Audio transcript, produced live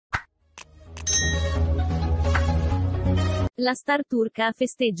La star turca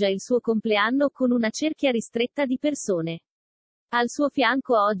festeggia il suo compleanno con una cerchia ristretta di persone. Al suo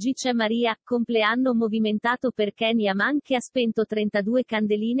fianco oggi c'è Maria, compleanno movimentato per Yaman che ha spento 32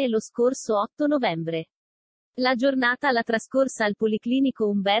 candeline lo scorso 8 novembre. La giornata l'ha trascorsa al Policlinico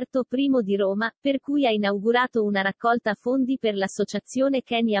Umberto I di Roma, per cui ha inaugurato una raccolta fondi per l'associazione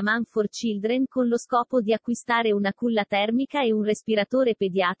Yaman for Children con lo scopo di acquistare una culla termica e un respiratore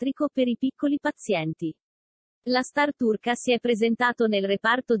pediatrico per i piccoli pazienti. La star turca si è presentato nel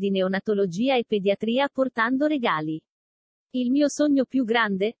reparto di neonatologia e pediatria portando regali. Il mio sogno più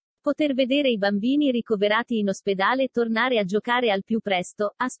grande? Poter vedere i bambini ricoverati in ospedale tornare a giocare al più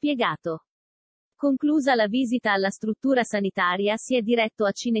presto, ha spiegato. Conclusa la visita alla struttura sanitaria si è diretto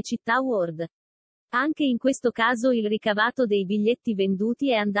a Cinecittà World. Anche in questo caso il ricavato dei biglietti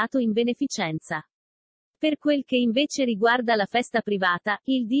venduti è andato in beneficenza. Per quel che invece riguarda la festa privata,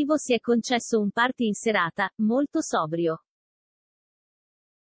 il divo si è concesso un party in serata, molto sobrio.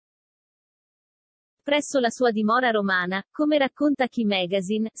 Presso la sua dimora romana, come racconta Key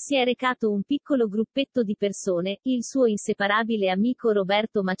Magazine, si è recato un piccolo gruppetto di persone, il suo inseparabile amico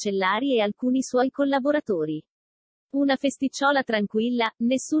Roberto Macellari e alcuni suoi collaboratori. Una festicciola tranquilla,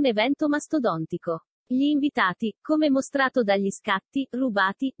 nessun evento mastodontico. Gli invitati, come mostrato dagli scatti,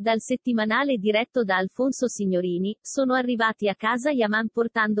 rubati, dal settimanale diretto da Alfonso Signorini, sono arrivati a casa Yaman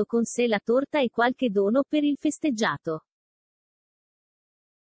portando con sé la torta e qualche dono per il festeggiato.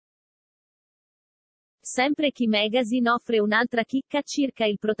 Sempre Key Magazine offre un'altra chicca circa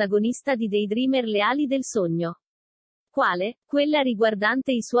il protagonista di Daydreamer Le ali del sogno. Quale? Quella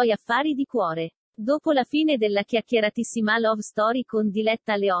riguardante i suoi affari di cuore. Dopo la fine della chiacchieratissima love story con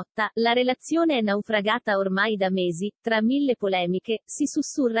Diletta Leotta, la relazione è naufragata ormai da mesi, tra mille polemiche, si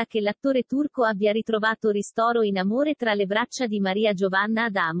sussurra che l'attore turco abbia ritrovato ristoro in amore tra le braccia di Maria Giovanna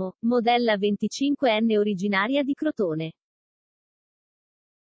Adamo, modella 25enne originaria di Crotone.